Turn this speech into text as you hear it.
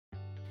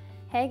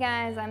Hey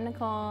guys, I'm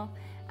Nicole.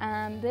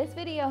 This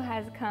video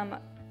has come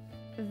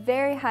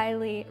very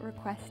highly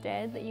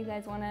requested that you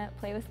guys want to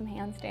play with some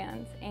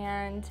handstands.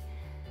 And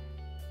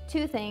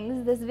two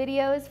things, this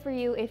video is for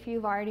you if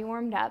you've already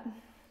warmed up.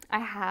 I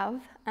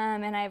have,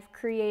 and I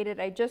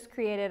just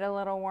created a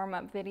little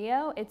warm-up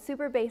video. It's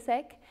super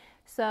basic,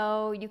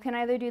 so you can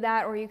either do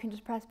that or you can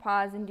just press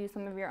pause and do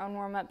some of your own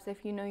warm-ups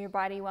if you know your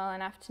body well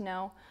enough to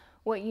know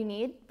what you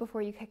need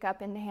before you kick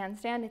up into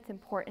handstand. It's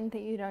important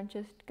that you don't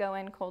just go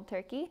in cold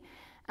turkey.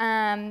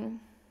 And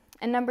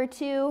number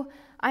two,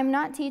 I'm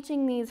not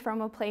teaching these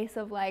from a place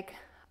of like,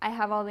 I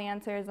have all the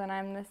answers and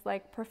I'm this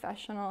like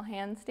professional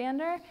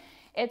handstander.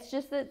 It's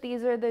just that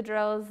these are the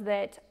drills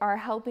that are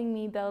helping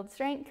me build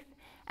strength,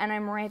 and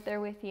I'm right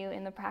there with you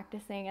in the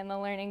practicing and the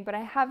learning. But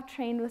I have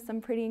trained with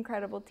some pretty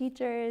incredible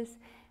teachers,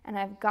 and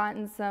I've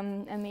gotten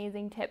some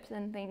amazing tips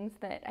and things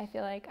that I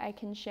feel like I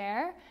can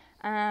share.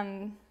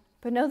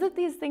 But know that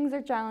these things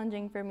are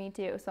challenging for me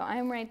too. So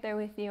I'm right there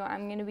with you.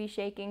 I'm gonna be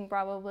shaking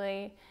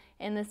probably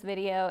in this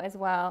video as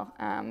well,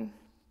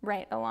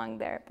 right along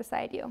there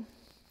beside you.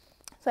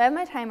 So I have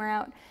my timer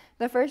out.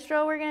 The first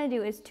drill we're gonna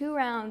do is 2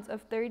 rounds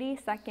of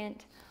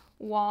 30-second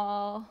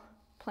wall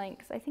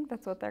planks. I think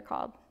that's what they're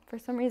called. For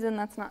some reason,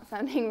 that's not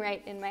sounding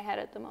right in my head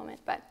at the moment.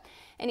 But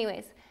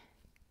anyways,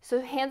 so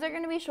hands are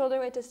gonna be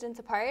shoulder width distance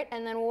apart.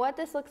 And then what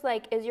this looks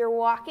like is you're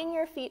walking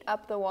your feet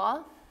up the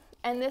wall.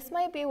 And this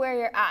might be where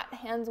you're at,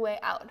 hands way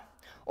out.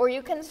 Or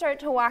you can start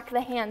to walk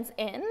the hands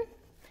in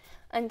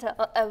until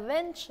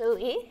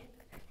eventually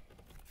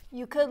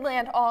you could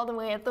land all the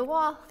way at the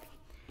wall.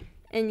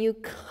 And you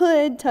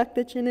could tuck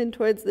the chin in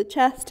towards the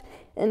chest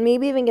and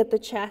maybe even get the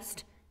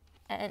chest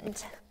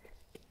and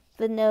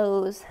the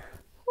nose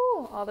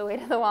all the way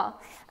to the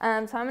wall. So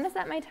I'm gonna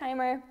set my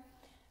timer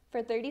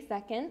for 30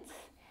 seconds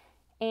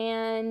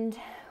and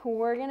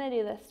we're gonna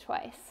do this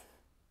twice.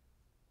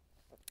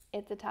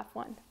 It's a tough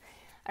one.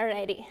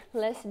 Alrighty,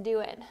 let's do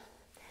it.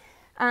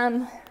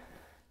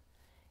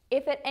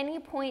 If at any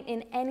point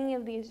in any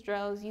of these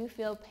drills you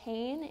feel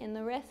pain in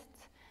the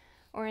wrists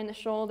or in the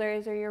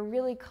shoulders, or you're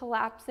really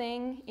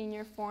collapsing in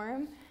your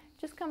form,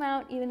 just come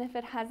out. Even if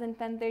it hasn't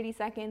been 30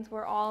 seconds,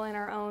 we're all in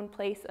our own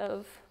place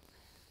of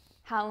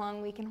how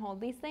long we can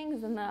hold these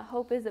things, and the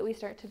hope is that we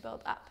start to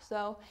build up.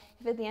 So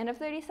if at the end of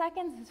 30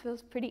 seconds this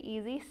feels pretty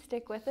easy,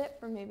 stick with it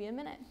for maybe a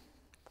minute,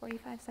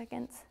 45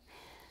 seconds.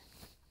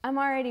 I'm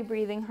already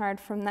breathing hard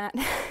from that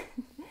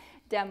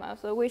demo,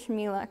 so wish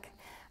me luck.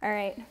 All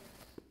right,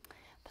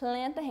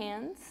 plant the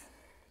hands.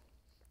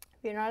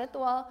 If you're not at the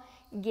wall,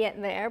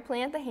 get there,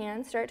 plant the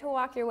hands, start to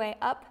walk your way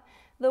up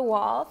the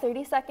wall,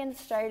 30 seconds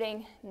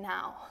starting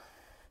now.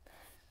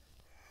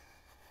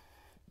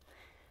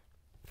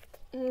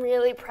 And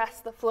really press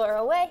the floor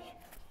away.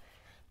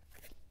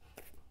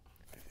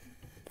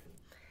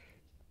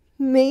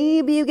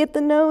 Maybe you get the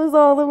nose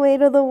all the way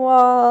to the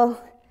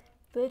wall.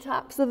 The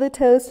tops of the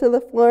toes to the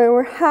floor.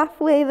 We're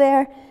halfway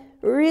there.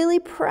 Really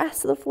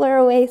press the floor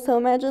away. So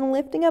imagine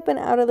lifting up and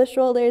out of the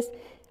shoulders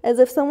as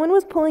if someone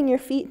was pulling your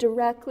feet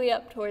directly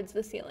up towards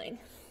the ceiling.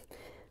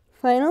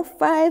 Final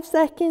 5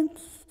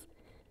 seconds.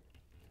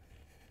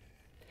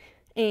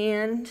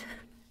 And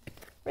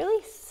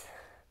release.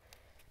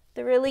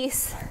 The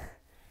release,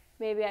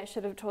 maybe I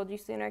should have told you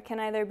sooner, can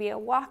either be a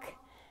walk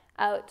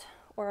out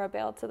or a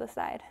bail to the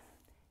side.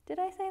 Did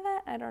I say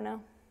that? I don't know.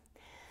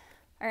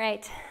 All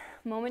right.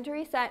 Moment to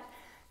reset.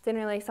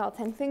 Interlace all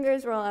 10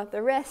 fingers, roll out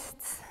the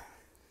wrists.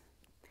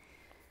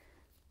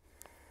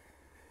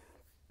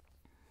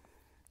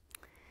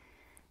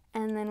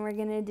 And then we're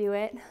gonna do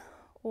it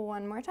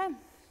one more time.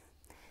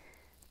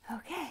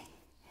 Okay,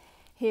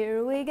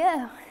 here we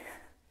go.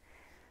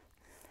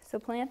 So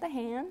plant the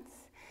hands.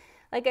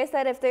 Like I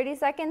said, if 30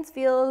 seconds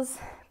feels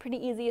pretty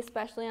easy,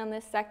 especially on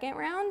this second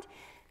round,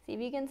 see if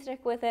you can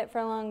stick with it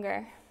for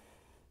longer.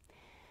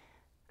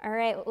 All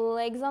right,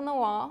 legs on the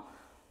wall.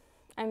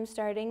 I'm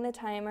starting the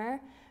timer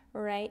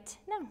right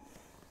now.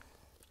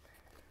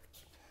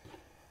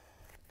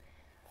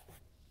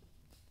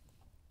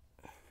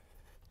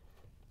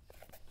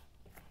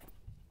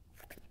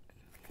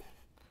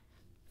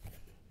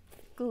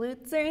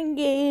 Glutes are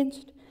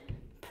engaged.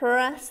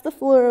 Press the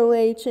floor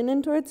away, chin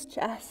in towards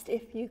chest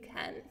if you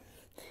can.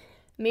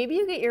 Maybe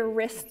you get your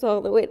wrists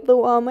all the way to the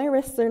wall. My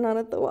wrists are not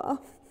at the wall.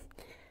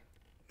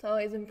 It's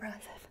always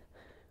impressive.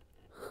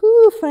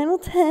 Whew, final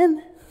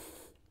 10.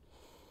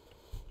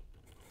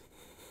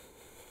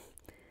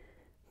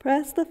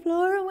 Press the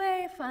floor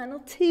away, final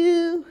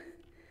 2,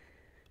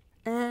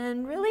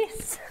 and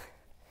release.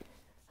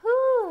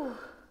 Whew.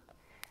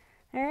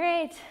 All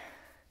right.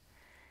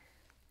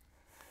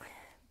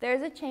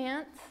 There's a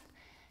chance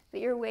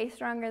that you're way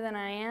stronger than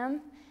I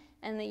am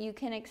and that you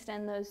can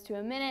extend those to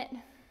a minute,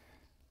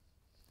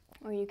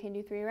 or you can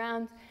do 3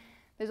 rounds.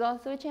 There's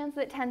also a chance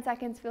that 10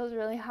 seconds feels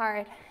really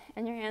hard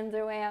and your hands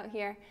are way out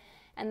here,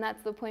 and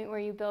that's the point where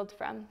you build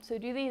from. So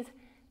do these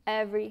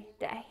every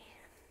day.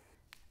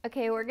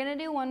 Okay, we're gonna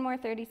do one more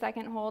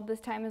 30-second hold. This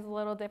time is a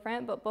little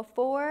different, but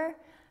before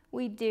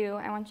we do,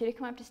 I want you to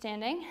come up to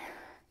standing,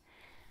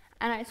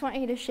 and I just want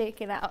you to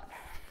shake it out.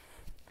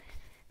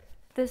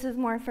 This is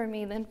more for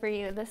me than for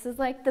you. This is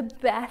like the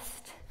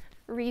best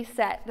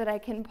reset that I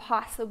can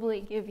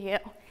possibly give you.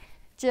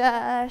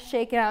 Just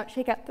shake it out,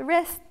 shake out the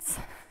wrists,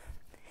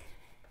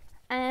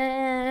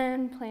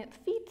 and plant the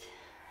feet.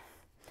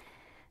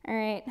 All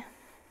right.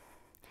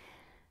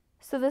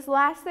 So this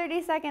last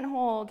 30-second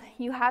hold,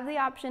 you have the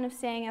option of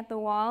staying at the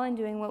wall and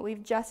doing what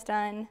we've just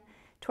done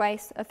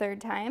twice a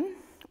third time,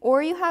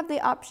 or you have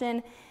the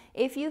option,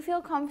 if you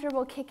feel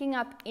comfortable kicking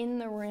up in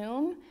the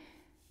room,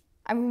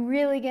 I'm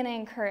really gonna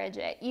encourage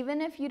it.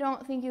 Even if you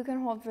don't think you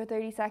can hold for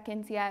 30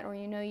 seconds yet, or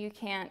you know you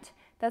can't,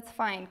 that's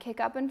fine. Kick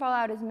up and fall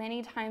out as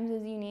many times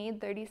as you need.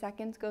 30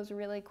 seconds goes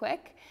really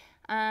quick.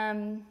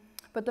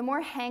 But the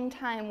more hang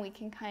time we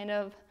can kind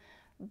of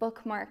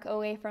bookmark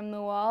away from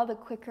the wall, the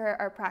quicker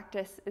our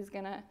practice is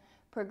gonna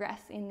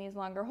progress in these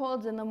longer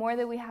holds. And the more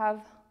that we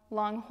have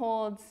long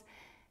holds,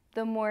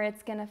 the more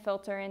it's gonna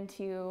filter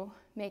into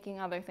making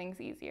other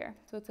things easier.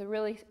 So it's a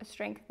really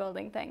strength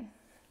building thing.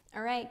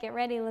 All right, get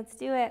ready, let's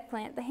do it.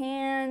 Plant the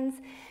hands,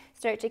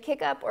 start to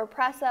kick up or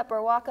press up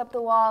or walk up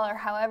the wall, or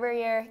however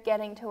you're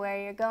getting to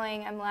where you're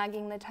going. I'm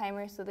lagging the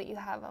timer so that you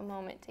have a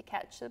moment to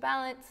catch the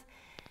balance.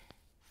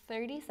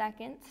 30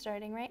 seconds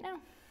starting right now.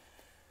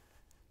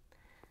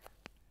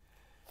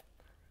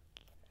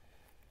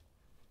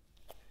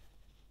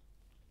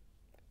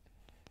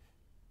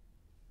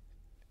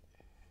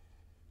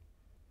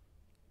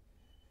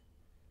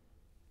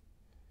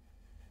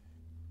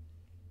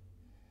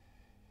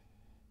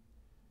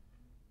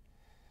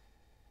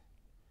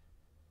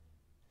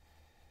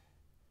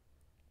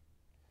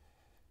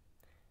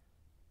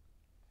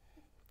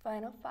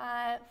 Final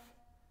 5.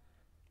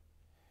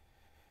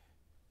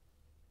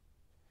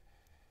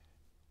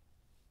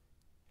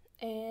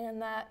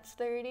 And that's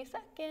 30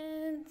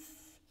 seconds.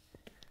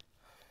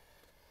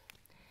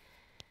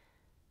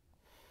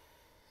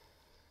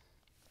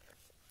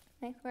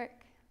 Nice work.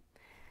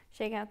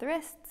 Shake out the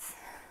wrists.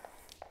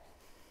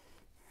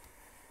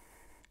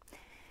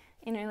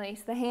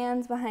 Interlace the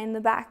hands behind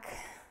the back.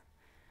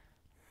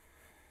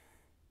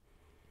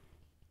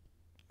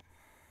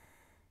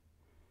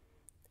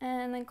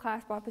 And then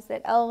clasp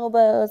opposite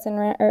elbows and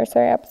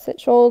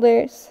opposite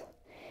shoulders.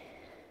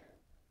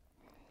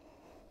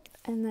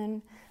 And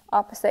then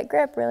opposite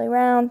grip, really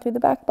round through the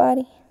back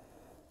body.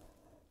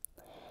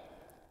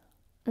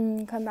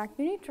 And come back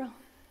to neutral.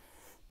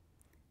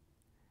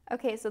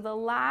 Okay, so the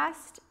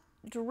last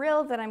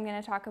drill that I'm going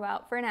to talk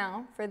about for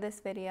now, for this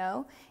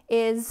video,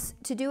 is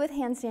to do with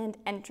handstand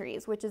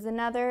entries, which is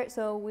another,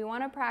 so we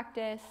want to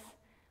practice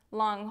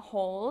long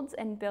holds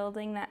and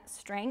building that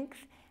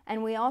strength.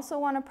 And we also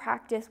want to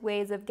practice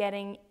ways of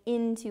getting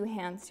into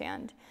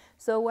handstand.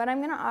 So what I'm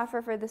going to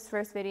offer for this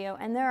first video,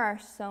 and there are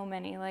so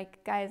many,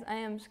 like guys, I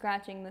am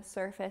scratching the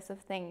surface of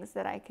things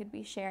that I could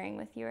be sharing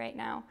with you right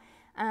now.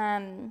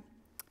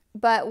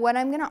 But what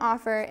I'm going to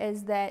offer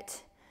is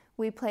that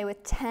we play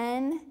with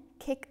 10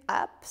 kick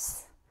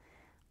ups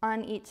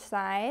on each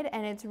side,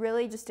 and it's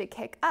really just a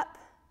kick up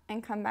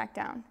and come back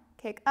down,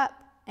 kick up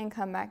and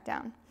come back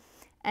down.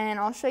 And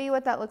I'll show you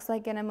what that looks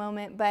like in a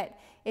moment, but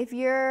if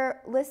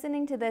you're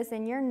listening to this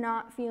and you're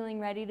not feeling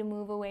ready to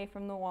move away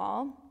from the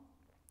wall,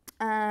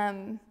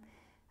 I'm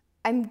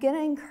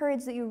gonna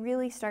encourage that you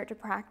really start to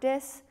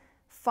practice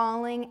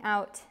falling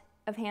out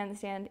of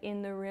handstand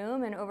in the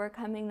room and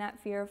overcoming that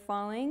fear of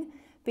falling,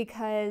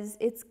 because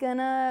it's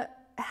gonna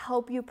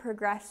help you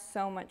progress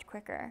so much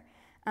quicker.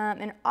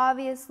 And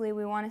obviously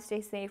we wanna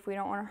stay safe, we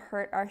don't wanna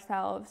hurt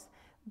ourselves,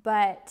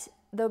 but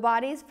the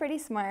body's pretty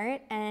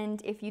smart,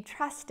 and if you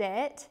trust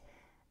it,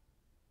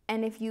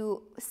 and if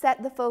you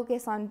set the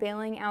focus on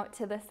bailing out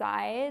to the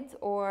sides,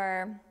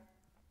 or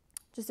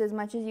just as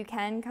much as you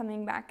can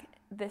coming back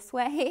this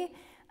way,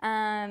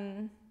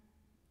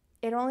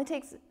 it only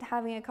takes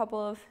having a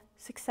couple of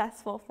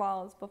successful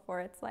falls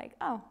before it's like,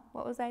 oh,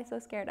 what was I so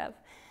scared of?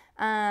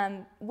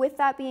 With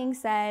that being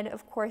said,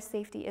 of course,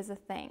 safety is a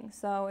thing.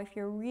 So if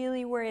you're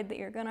really worried that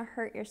you're gonna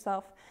hurt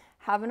yourself,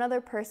 have another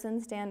person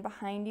stand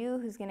behind you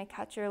who's gonna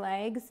catch your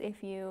legs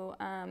if you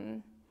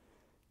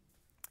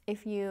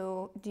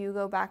do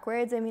go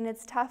backwards. I mean,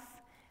 it's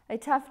a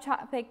tough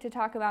topic to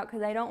talk about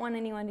because I don't want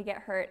anyone to get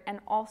hurt, and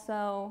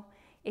also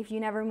if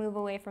you never move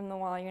away from the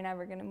wall, you're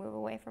never gonna move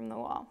away from the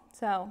wall.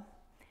 So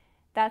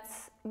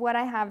that's what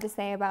I have to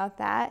say about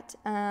that,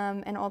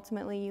 and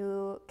ultimately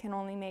you can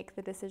only make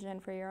the decision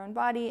for your own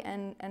body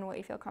and what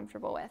you feel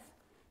comfortable with.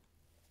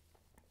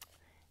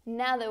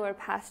 Now that we're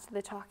past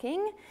the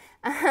talking,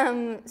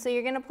 so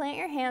you're gonna plant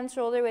your hands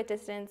shoulder width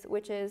distance,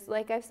 which is,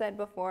 like I've said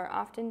before,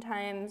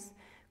 oftentimes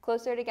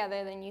closer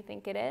together than you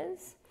think it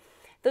is.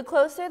 The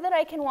closer that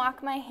I can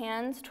walk my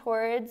hands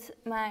towards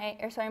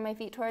my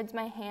feet towards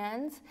my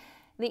hands,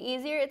 the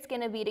easier it's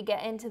gonna be to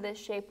get into this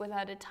shape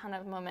without a ton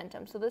of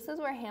momentum. So this is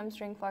where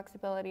hamstring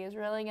flexibility is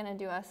really gonna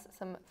do us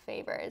some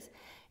favors.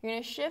 You're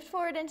gonna shift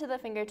forward into the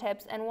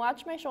fingertips and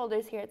watch my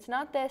shoulders here. It's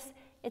not this,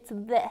 it's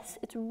this.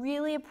 It's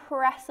really a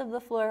press of the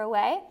floor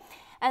away.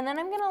 And then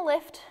I'm gonna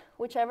lift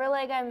whichever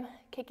leg I'm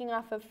kicking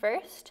off of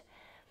first,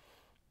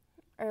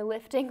 or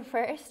lifting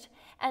first.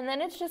 And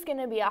then it's just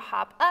gonna be a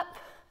hop up,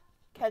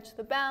 catch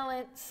the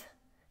balance,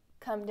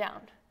 come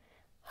down.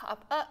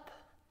 Hop up,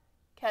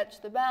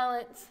 catch the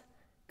balance,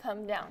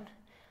 come down.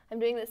 I'm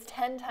doing this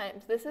 10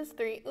 times. This is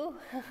 3. Ooh,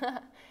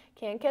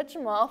 can't catch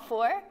them all.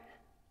 4,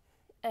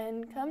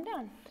 and come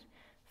down.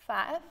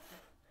 5,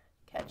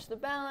 catch the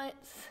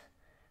balance,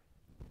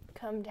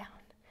 come down.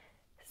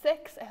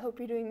 6, I hope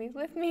you're doing these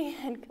with me,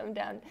 and come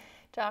down.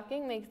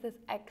 Talking makes this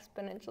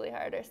exponentially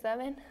harder.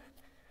 7,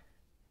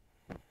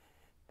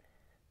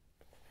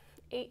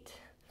 8,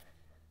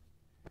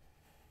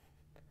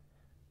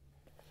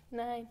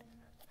 9,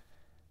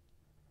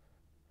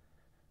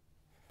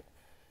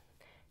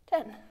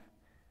 10.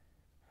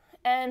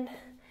 And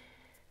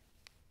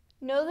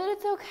know that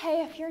it's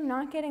okay if you're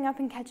not getting up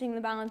and catching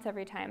the balance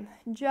every time.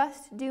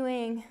 Just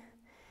doing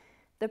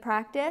the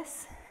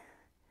practice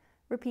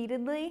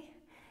repeatedly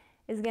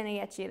is going to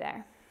get you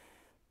there.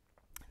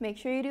 Make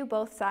sure you do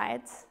both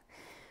sides,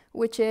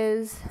 which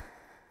is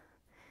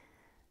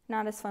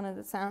not as fun as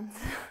it sounds.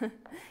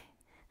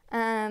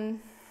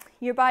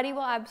 Your body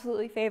will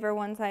absolutely favor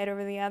one side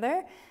over the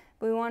other,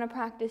 but we want to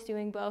practice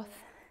doing both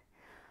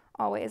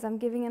always. I'm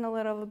giving it a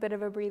little bit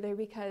of a breather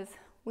because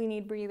we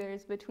need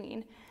breathers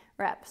between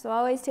reps. So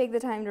always take the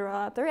time to roll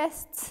out the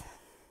wrists.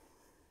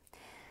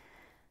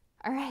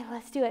 All right,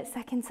 let's do it.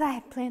 Second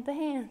side, plant the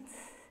hands.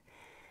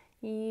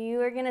 You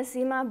are gonna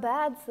see my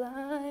bad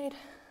side.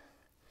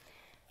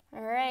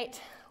 All right,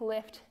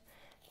 lift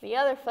the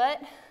other foot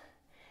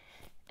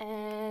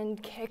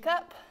and kick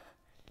up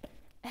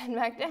and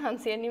back down.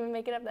 See, I didn't even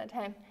make it up that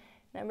time.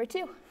 Number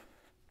 2,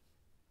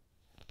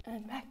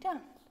 and back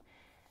down.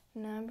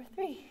 Number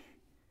 3,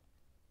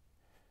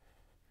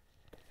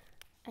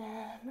 and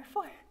number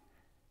 4,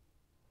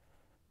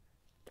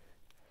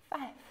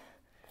 5,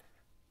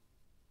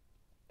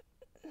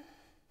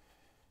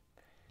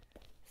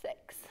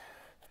 6,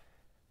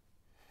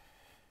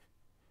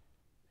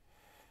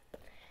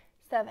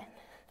 7.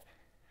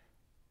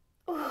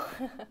 Ooh,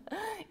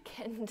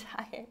 getting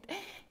tired.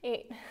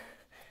 8,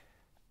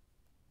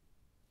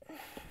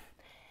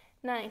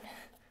 9.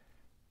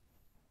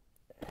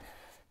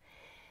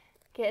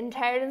 Getting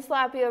tired and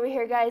sloppy over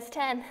here, guys.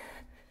 10.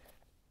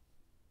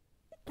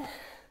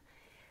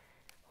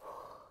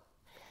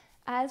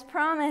 As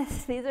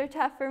promised, these are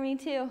tough for me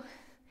too.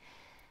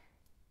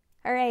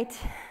 All right.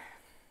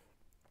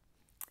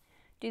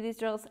 Do these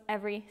drills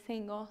every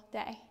single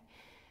day.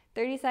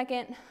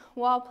 30-second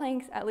wall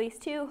planks, at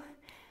least 2.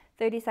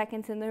 30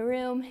 seconds in the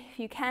room, if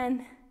you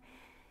can.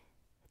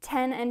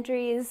 10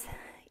 entries,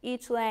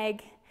 each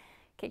leg,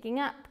 kicking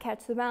up,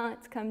 catch the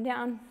balance, come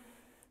down.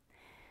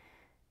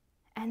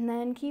 And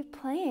then keep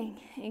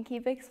playing and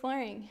keep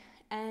exploring.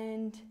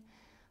 And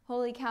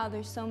holy cow,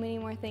 there's so many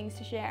more things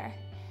to share.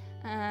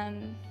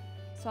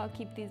 So I'll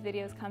keep these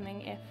videos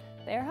coming if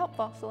they're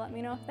helpful, so let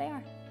me know if they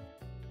are.